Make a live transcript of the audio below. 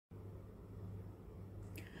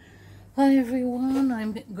Hi everyone,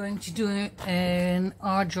 I'm going to do an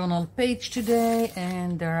art journal page today,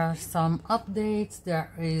 and there are some updates.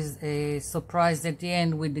 There is a surprise at the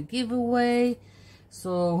end with the giveaway,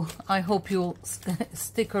 so I hope you'll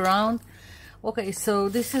stick around. Okay, so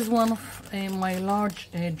this is one of my large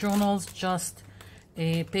journals, just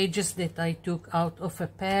pages that I took out of a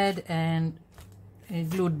pad and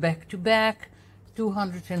glued back to back,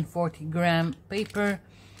 240-gram paper.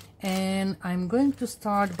 And I'm going to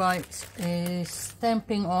start by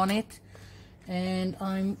stamping on it, and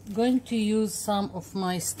I'm going to use some of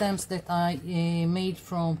my stamps that I made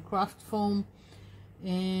from craft foam.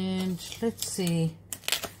 And let's see,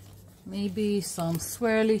 maybe some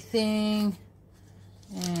swirly thing,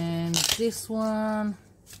 and this one,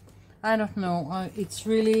 I don't know, it's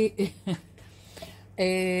really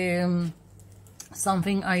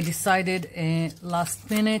something I decided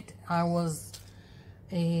last minute. I was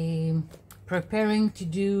preparing to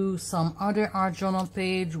do some other art journal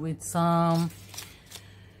page with some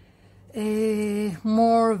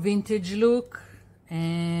more vintage look,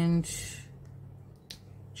 and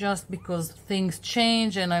just because things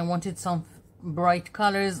change and I wanted some bright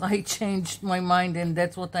colors, I changed my mind, and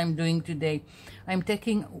that's what I'm doing today. I'm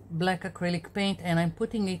taking black acrylic paint and I'm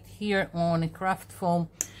putting it here on a craft foam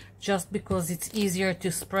just because it's easier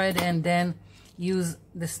to spread and then use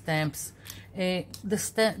the stamps.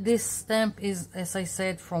 This stamp is, as I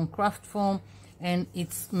said, from craft foam, and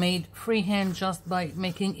it's made freehand just by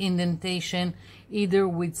making indentation either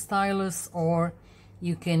with stylus, or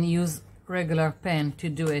you can use regular pen to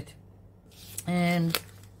do it. And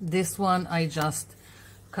this one I just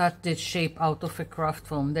cut the shape out of a craft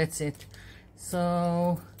foam, that's it.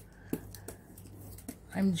 So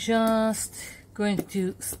I'm just going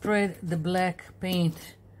to spread the black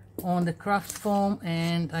paint on the craft foam,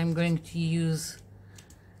 and I'm going to use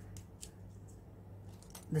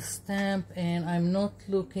the stamp, and I'm not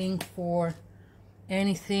looking for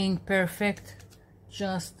anything perfect,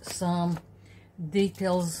 just some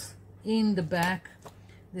details in the back.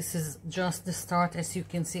 This is just the start. As you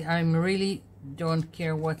can see, I really don't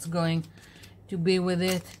care what's going to be with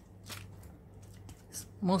it.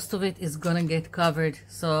 Most of it is gonna get covered,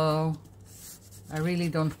 so I really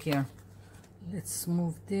don't care. Let's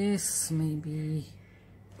move this, maybe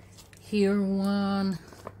here one,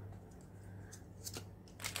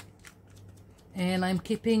 and I'm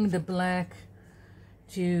keeping the black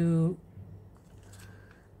to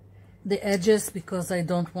the edges because I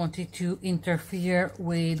don't want it to interfere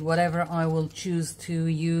with whatever I will choose to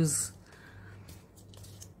use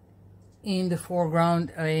in the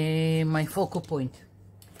foreground, my focal point.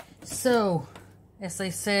 So as I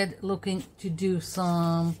said, looking to do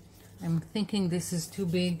some, I'm thinking this is too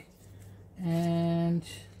big, and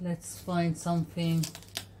let's find something.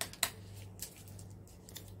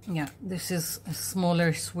 Yeah, this is a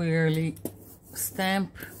smaller swirly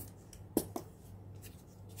stamp.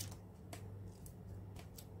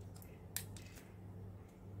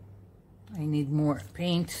 I need more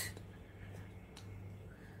paint.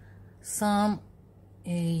 Some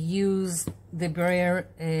use the brayer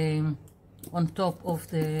on top of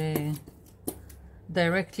the,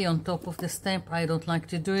 directly on top of the stamp. I don't like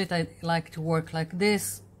to do it. I like to work like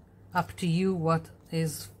this. Up to you what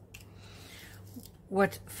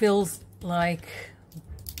feels like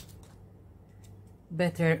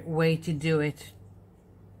better way to do it.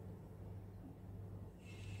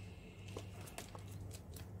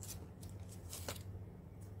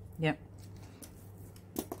 Yep.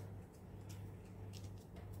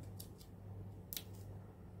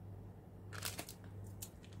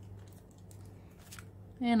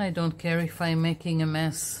 And I don't care if I'm making a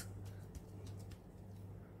mess.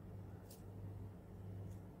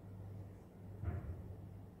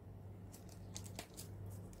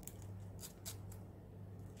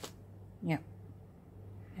 Yeah.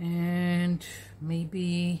 And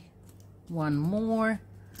maybe one more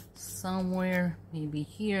somewhere, maybe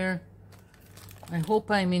here. I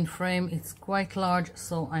hope I'm in frame. It's quite large,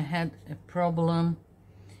 so I had a problem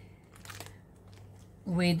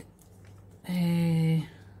with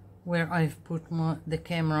where I've put the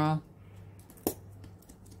camera.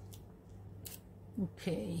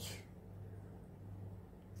 Okay,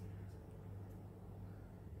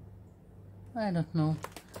 I don't know,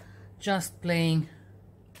 just playing.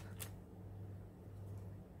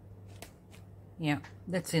 Yeah,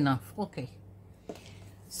 that's enough. Okay,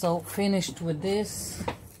 so finished with this.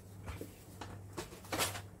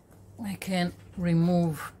 I can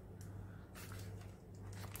remove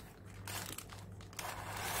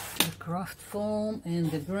craft foam and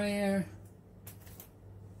the brayer.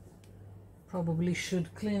 Probably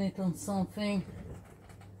should clean it on something.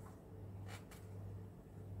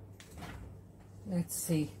 Let's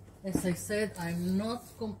see. As I said, I'm not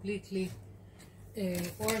completely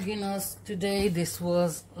organized today. This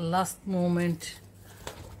was last moment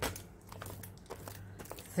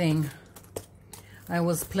thing. I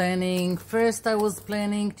was planning to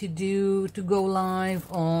go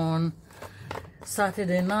live on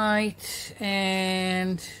Saturday night,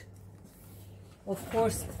 and of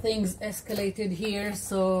course things escalated here,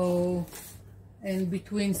 so, and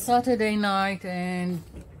between Saturday night and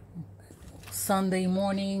Sunday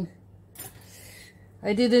morning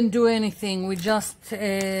I didn't do anything. We just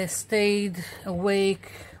stayed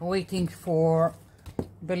awake waiting for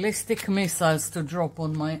ballistic missiles to drop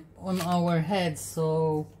on our heads,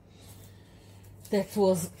 so that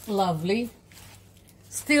was lovely.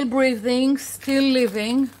 Still breathing, still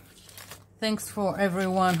living. Thanks for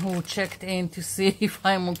everyone who checked in to see if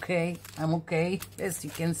I'm okay. I'm okay, as you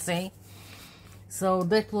can see. So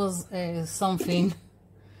that was something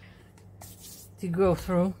to go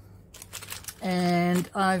through. And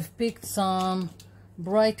I've picked some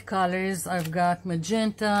bright colors. I've got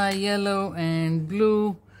magenta, yellow, and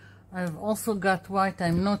blue. I've also got white.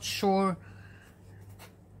 I'm not sure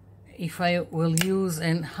if I will use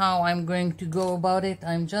and how I'm going to go about it.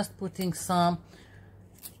 I'm just putting some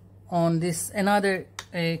on this another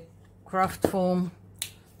craft foam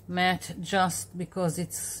mat just because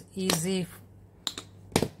it's easy.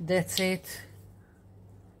 That's it.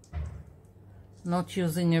 Not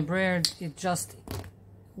using a brayer, it just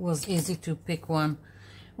was easy to pick one.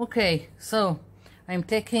 Okay, so I'm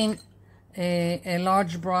taking a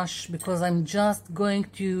large brush because I'm just going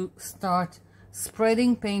to start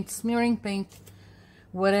spreading paint, smearing paint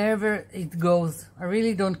wherever it goes. I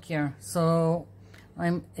really don't care. So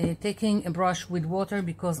I'm taking a brush with water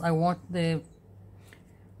because I want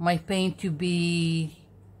my paint to be,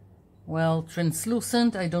 well,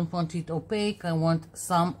 translucent. I don't want it opaque. I want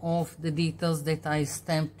some of the details that I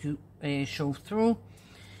stamped to show through,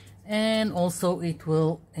 and also it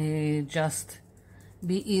will just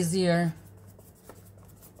be easier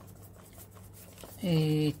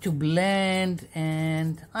to blend,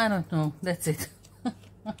 and I don't know, that's it.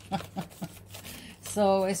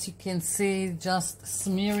 So as you can see, just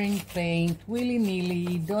smearing paint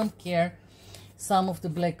willy-nilly, don't care. Some of the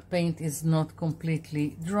black paint is not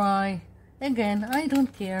completely dry. Again, I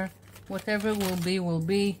don't care. Whatever will be, will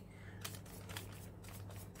be.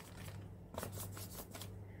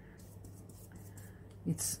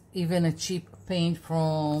 It's even a cheap paint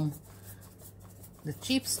from the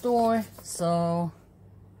cheap store. So,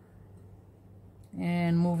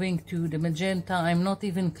 and moving to the magenta, I'm not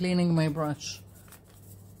even cleaning my brush.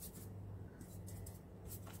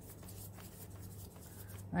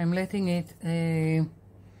 I'm letting it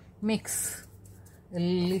mix a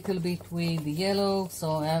little bit with the yellow,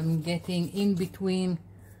 so I'm getting in between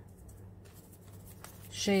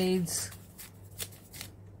shades.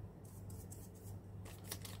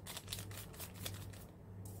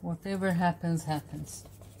 Whatever happens, happens.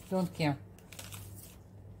 Don't care.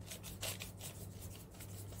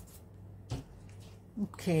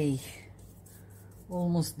 Okay,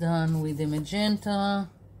 almost done with the magenta.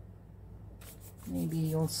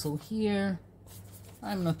 Maybe also here.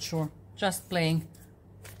 I'm not sure. Just playing.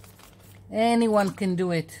 Anyone can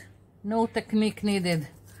do it. No technique needed.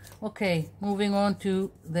 Okay, moving on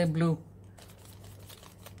to the blue.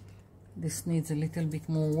 This needs a little bit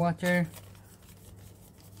more water.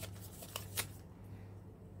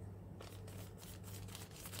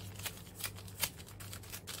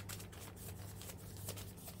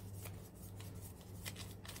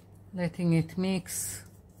 Letting it mix.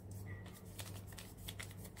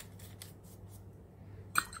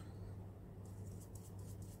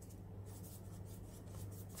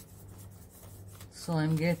 So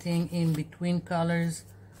I'm getting in between colors,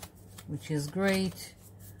 which is great.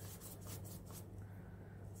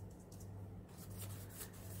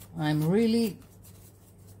 I really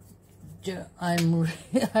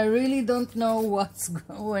don't know what's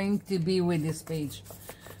going to be with this page.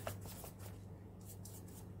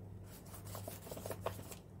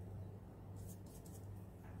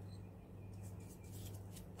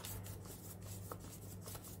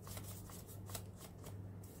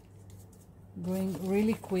 Going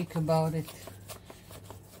really quick about it,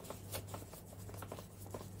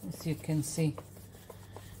 as you can see.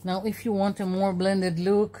 Now if you want a more blended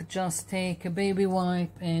look, just take a baby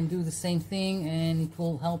wipe and do the same thing, and it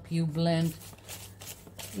will help you blend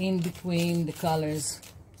in between the colors.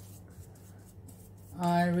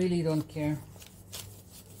 I really don't care.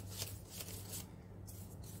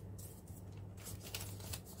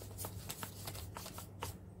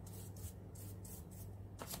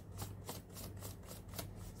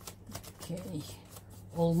 Okay,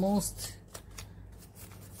 almost.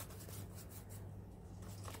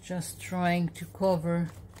 Just trying to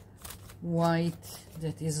cover white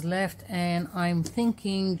that is left, and I'm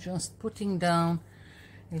thinking just putting down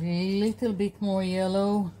a little bit more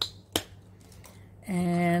yellow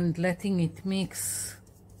and letting it mix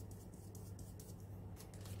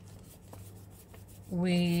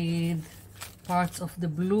with parts of the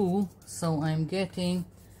blue, so I'm getting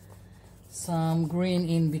some green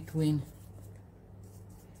in between.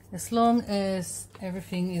 As long as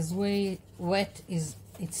everything is wet, it's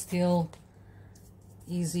still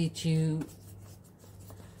easy to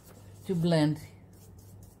blend.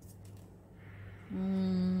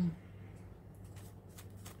 I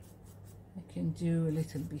can do a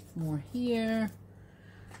little bit more here.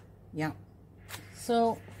 Yeah,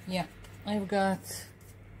 so yeah, I've got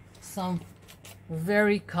some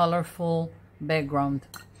very colorful background.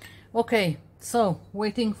 Okay, so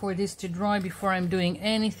waiting for this to dry before I'm doing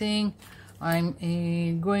anything. I'm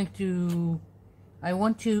I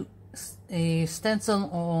want to stencil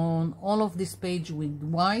on all of this page with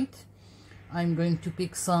white. I'm going to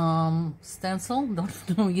pick some stencil,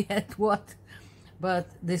 don't know yet what, but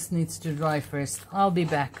this needs to dry first. I'll be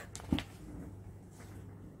back.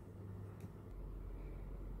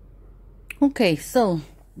 Okay, so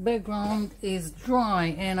background is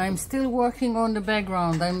dry and I'm still working on the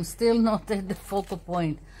background. I'm still not at the focal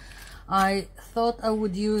point. I thought I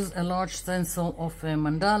would use a large stencil of a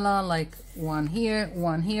mandala, like one here,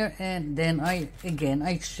 and then I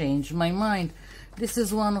changed my mind. This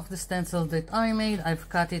is one of the stencils that I made. I've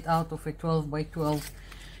cut it out of a 12 by 12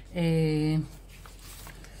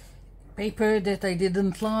 paper that I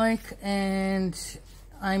didn't like, and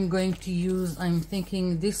I'm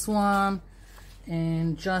thinking this one,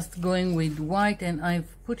 and just going with white, and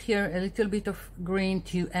I've put here a little bit of green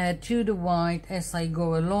to add to the white as I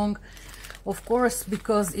go along. Of course,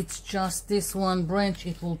 because it's just this one branch,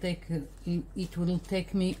 it will take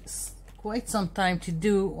me quite some time to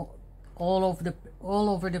do all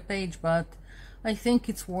over the page, but I think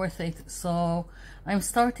it's worth it. So I'm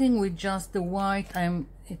starting with just the white. I'm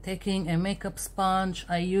taking a makeup sponge.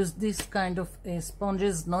 I use this kind of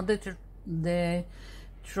sponges, not the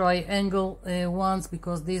triangle ones,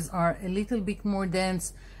 because these are a little bit more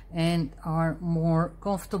dense and are more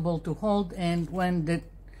comfortable to hold, and when the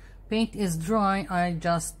paint is dry I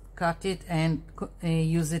just cut it and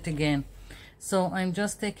use it again. So I'm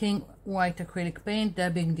just taking white acrylic paint,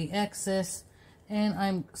 dabbing the excess, and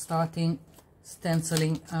I'm starting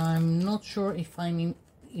stenciling. I'm not sure if I'm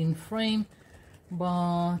in frame,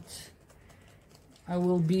 but I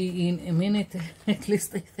will be in a minute. At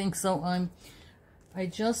least I think so. I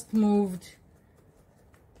just moved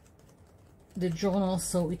the journal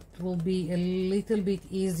so it will be a little bit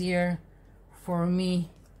easier for me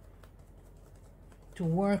to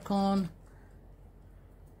work on.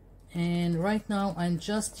 And right now I'm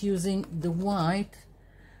just using the white.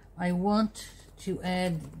 I want to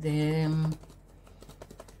add the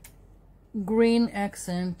green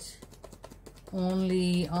accent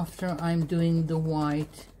only after I'm doing the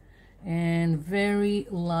white, and very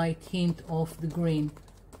light hint of the green.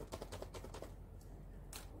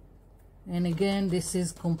 And again, this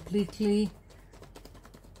is completely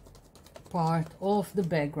part of the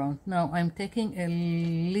background. Now I'm taking a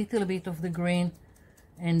little bit of the green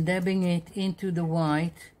and dabbing it into the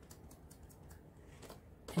white,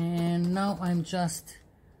 and now I'm just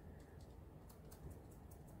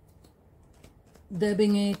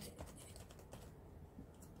dabbing it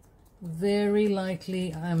very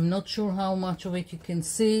lightly. I'm not sure how much of it you can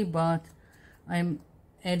see, but I'm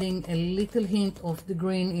adding a little hint of the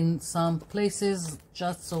green in some places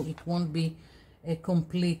just so it won't be a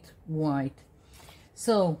complete white.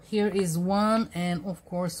 So here is one, and of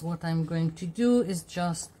course what I'm going to do is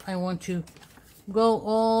just I want to go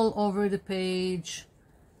all over the page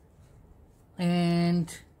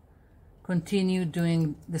and continue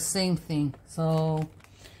doing the same thing. So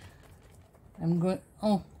I'm going,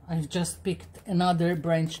 oh, I've just picked another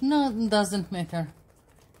branch. No, it doesn't matter.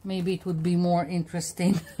 Maybe it would be more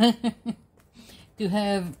interesting to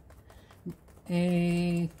have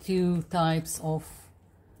two types of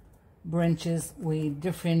branches with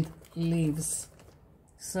different leaves.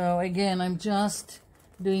 So again, I'm just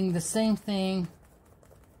doing the same thing.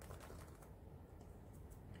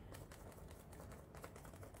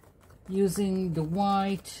 Using the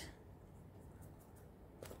white.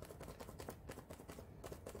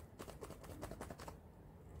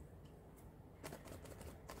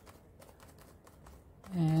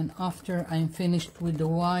 And after I'm finished with the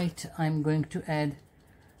white, I'm going to add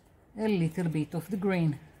a little bit of the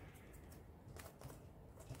green.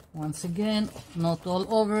 Once again, not all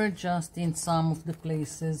over, just in some of the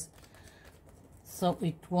places, so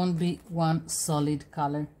it won't be one solid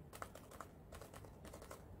color.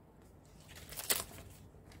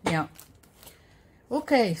 Yeah.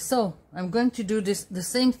 Okay, so I'm going to do the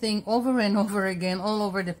same thing over and over again all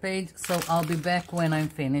over the page, so I'll be back when I'm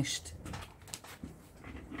finished.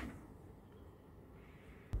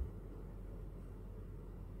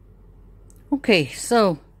 Okay,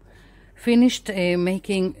 so finished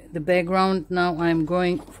making the background. Now I'm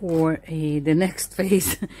going for the next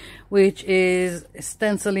phase, which is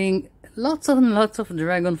stenciling lots and lots of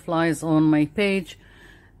dragonflies on my page,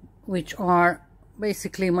 which are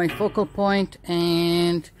basically my focal point,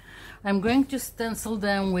 and I'm going to stencil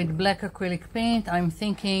them with black acrylic paint. I'm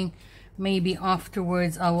thinking maybe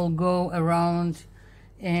afterwards I will go around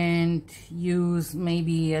and use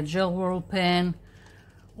maybe a gel roll pen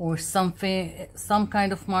or something, some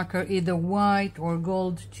kind of marker, either white or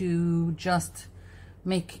gold, to just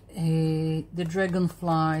make the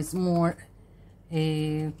dragonflies more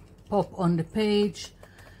pop on the page.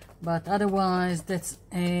 But otherwise, that's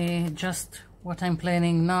just what I'm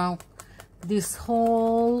planning now. This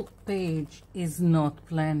whole page is not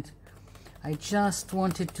planned. I just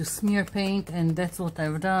wanted to smear paint, and that's what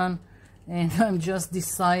I've done, and I'm just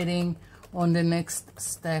deciding on the next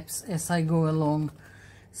steps as I go along.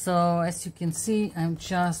 So as you can see, I'm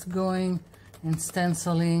just going and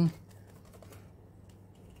stenciling.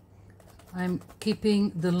 I'm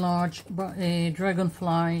keeping the large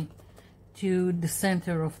dragonfly to the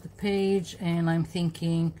center of the page, and I'm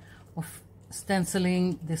thinking of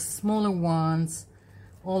stenciling the smaller ones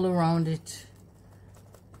all around it.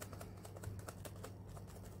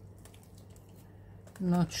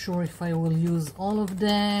 Not sure if I will use all of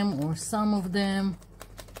them or some of them.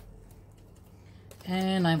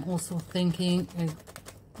 And I'm also thinking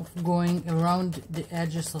of going around the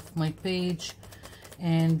edges of my page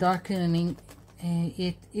and darkening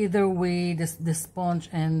it either with the sponge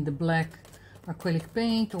and the black acrylic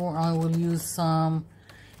paint, or I will use some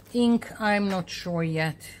ink. I'm not sure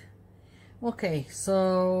yet. Okay,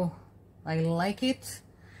 so I like it.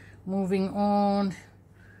 Moving on,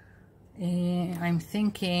 I'm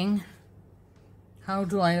thinking, how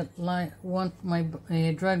do I want my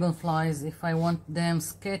dragonflies? If I want them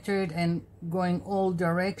scattered and going all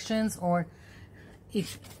directions, or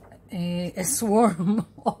if a swarm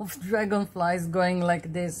of dragonflies going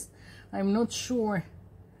like this. I'm not sure.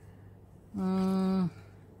 I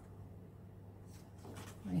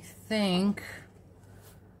think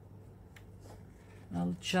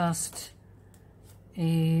I'll just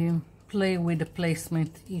play with the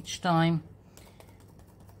placement each time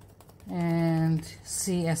and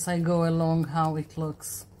see as I go along how it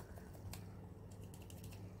looks.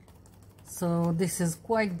 So this is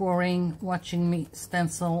quite boring watching me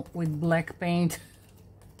stencil with black paint.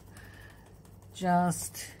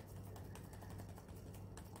 Just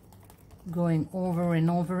going over and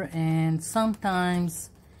over, and sometimes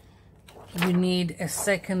you need a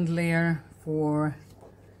second layer for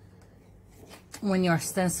when you're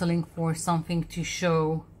stenciling for something to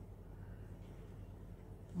show.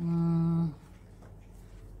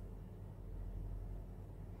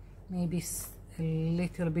 Maybe a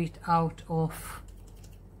little bit out of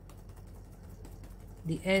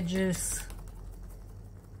the edges.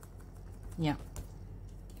 Yeah.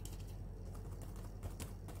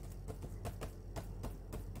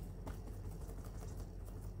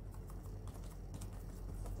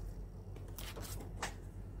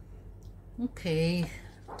 Okay,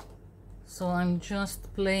 so I'm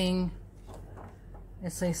just playing,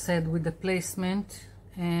 as I said, with the placement,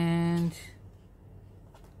 and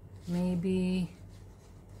maybe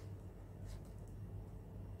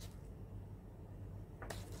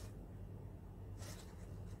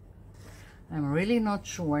I'm really not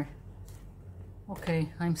sure. Okay,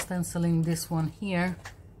 I'm stenciling this one here.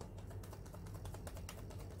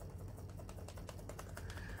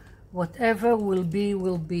 Whatever will be,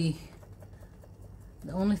 will be.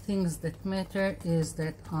 The only things that matter is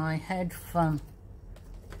that I had fun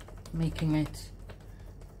making it.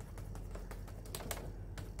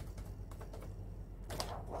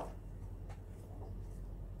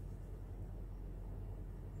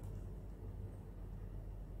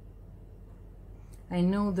 I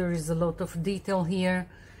know there is a lot of detail here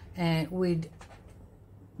with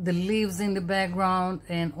the leaves in the background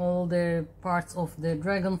and all the parts of the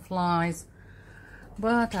dragonflies,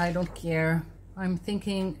 but I don't care. I'm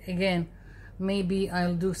thinking again, maybe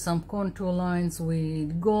I'll do some contour lines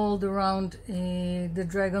with gold around the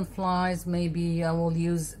dragonflies. Maybe I will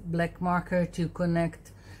use black marker to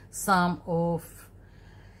connect some of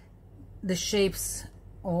the shapes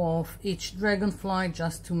of each dragonfly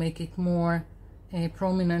just to make it more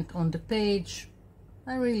prominent on the page.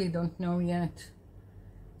 I really don't know yet.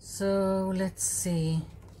 So let's see.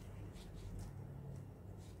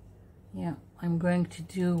 Yeah, I'm going to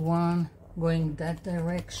do one going that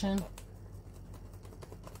direction.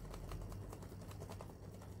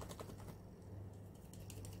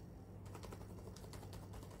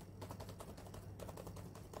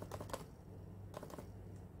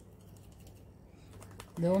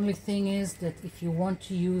 The only thing is that if you want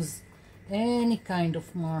to use any kind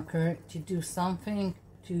of marker to do something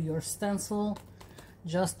to your stencil,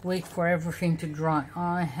 just wait for everything to dry.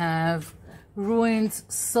 I have ruined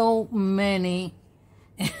so many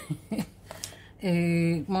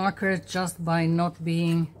markers just by not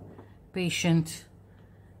being patient,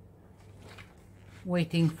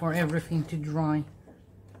 waiting for everything to dry.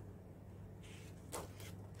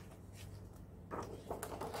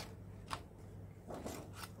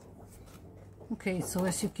 Okay, so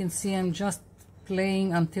as you can see, I'm just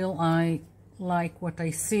playing until I like what I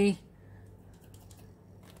see.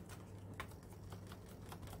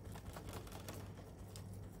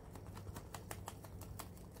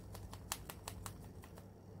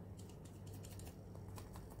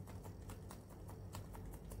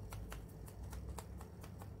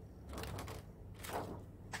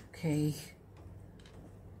 Okay.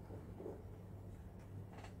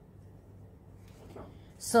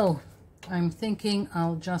 So I'm thinking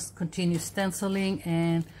I'll just continue stenciling,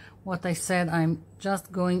 and what I said, I'm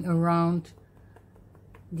just going around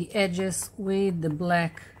the edges with the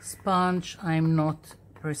black sponge. I'm not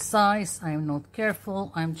precise, I'm not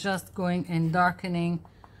careful, I'm just going and darkening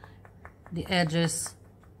the edges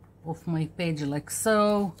of my page like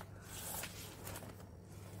so.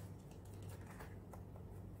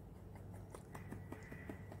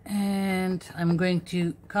 And I'm going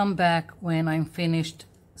to come back when I'm finished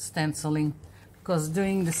stenciling, because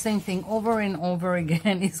doing the same thing over and over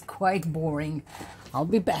again is quite boring. I'll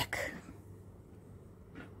be back.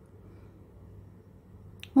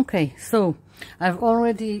 Okay, so I've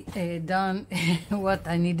already done what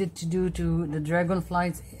I needed to do to the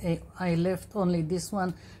dragonflies. I left only this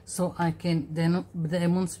one so I can then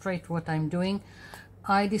demonstrate what I'm doing.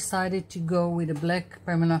 I decided to go with a black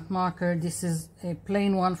permanent marker. This is a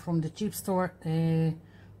plain one from the cheap store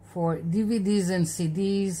for DVDs and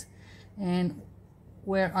CDs, and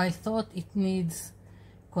where I thought it needs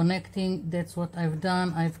connecting, that's what I've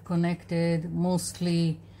done. I've connected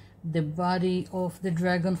mostly the body of the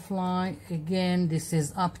dragonfly. Again, this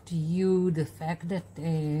is up to you. The fact that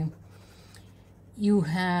you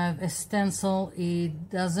have a stencil, it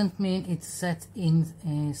doesn't mean it's set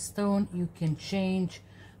in stone. You can change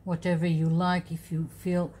whatever you like if you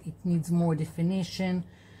feel it needs more definition.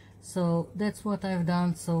 So that's what I've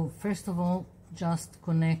done. So first of all, just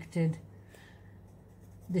connected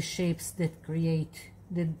the shapes that create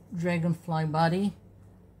the dragonfly body.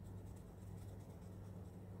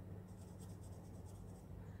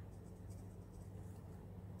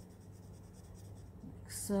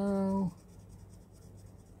 So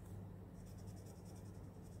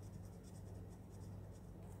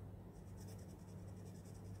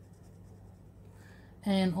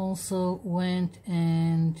and also went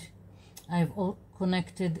and I've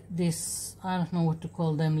connected this, I don't know what to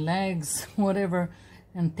call them, legs, whatever,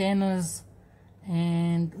 antennas,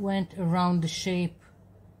 and went around the shape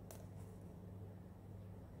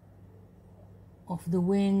of the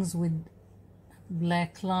wings with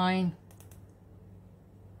black line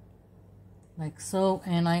like so.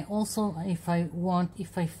 And I also, if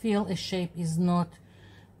I feel a shape is not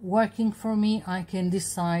working for me, I can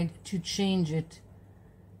decide to change it.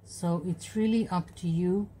 So it's really up to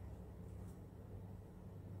you.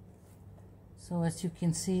 So as you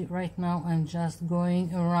can see right now, I'm just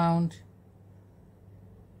going around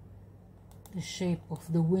the shape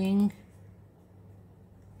of the wing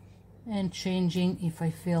and changing if I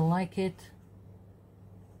feel like it.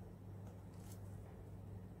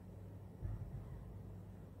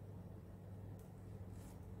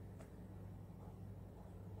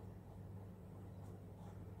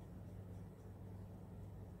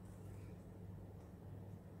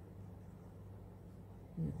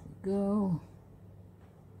 Here we go.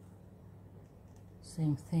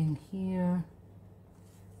 Same thing here.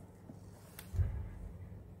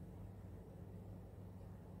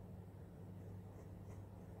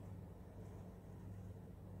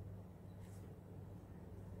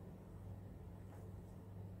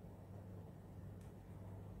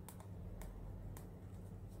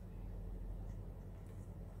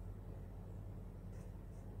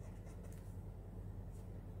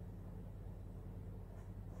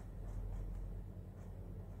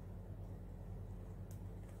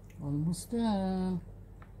 Almost done.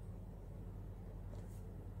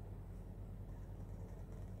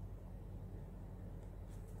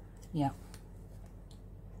 Yeah.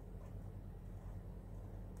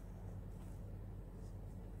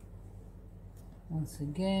 Once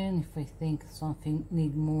again, if I think something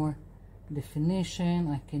need more definition,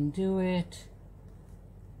 I can do it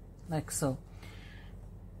like so.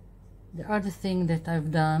 The other thing that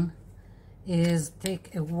I've done is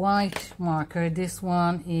take a white marker. This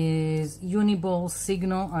one is Uniball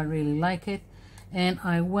Signal. I really like it, and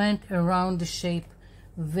I went around the shape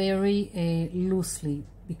very loosely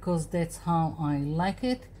because that's how I like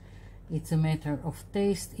it. It's a matter of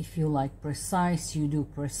taste. If you like precise, you do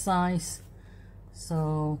precise.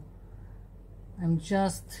 So I'm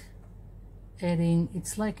just adding,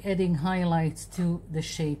 it's like adding highlights to the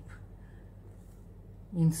shape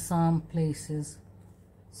in some places.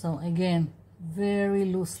 So again, very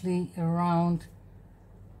loosely around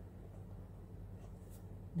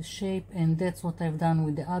the shape, and that's what I've done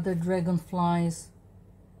with the other dragonflies.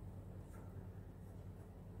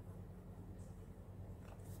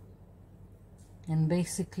 And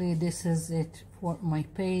basically this is it for my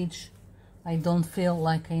page. I don't feel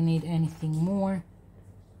like I need anything more.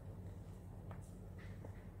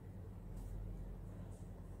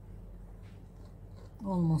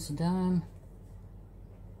 Almost done.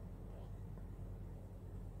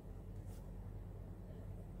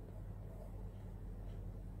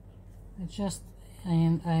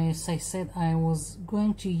 And as I said, I was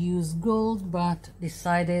going to use gold, but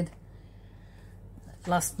decided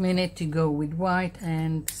last minute to go with white,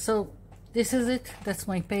 and so this is it. That's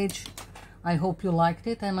my page. I hope you liked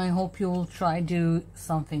it, and I hope you'll try do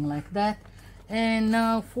something like that. And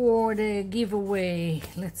now for the giveaway,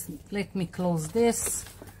 let me close this.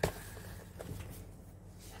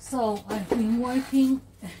 So I've been working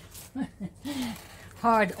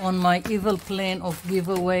hard on my evil plan of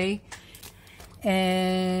giveaway,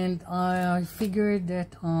 and I figured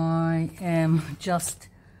that I am just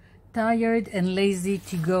tired and lazy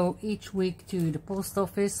to go each week to the post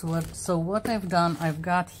office. So what I've done, I've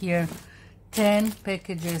got here 10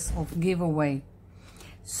 packages of giveaway.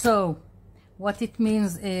 So what it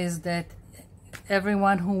means is that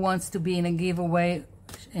everyone who wants to be in a giveaway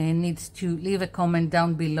needs to leave a comment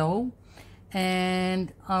down below,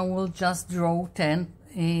 and I will just draw 10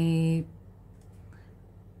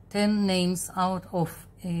 names out of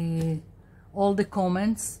all the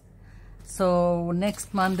comments. So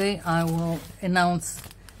next Monday I will announce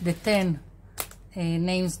the 10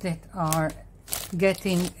 names that are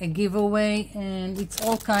getting a giveaway, and it's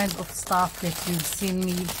all kinds of stuff that you've seen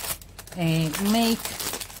me make.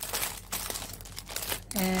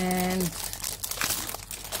 And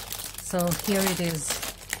so here it is,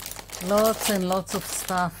 lots and lots of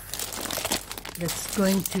stuff that's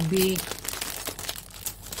going to be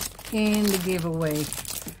in the giveaway,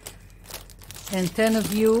 and 10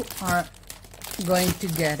 of you are going to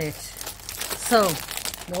get it. So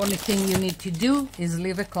the only thing you need to do is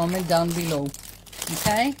leave a comment down below.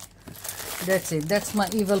 Okay, that's it. That's my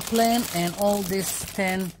evil plan, and all this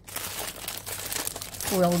 10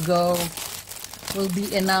 will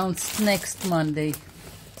be announced next Monday.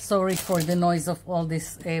 Sorry for the noise of all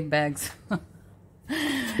these bags.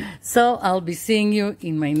 So I'll be seeing you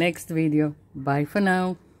in my next video. Bye for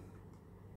now.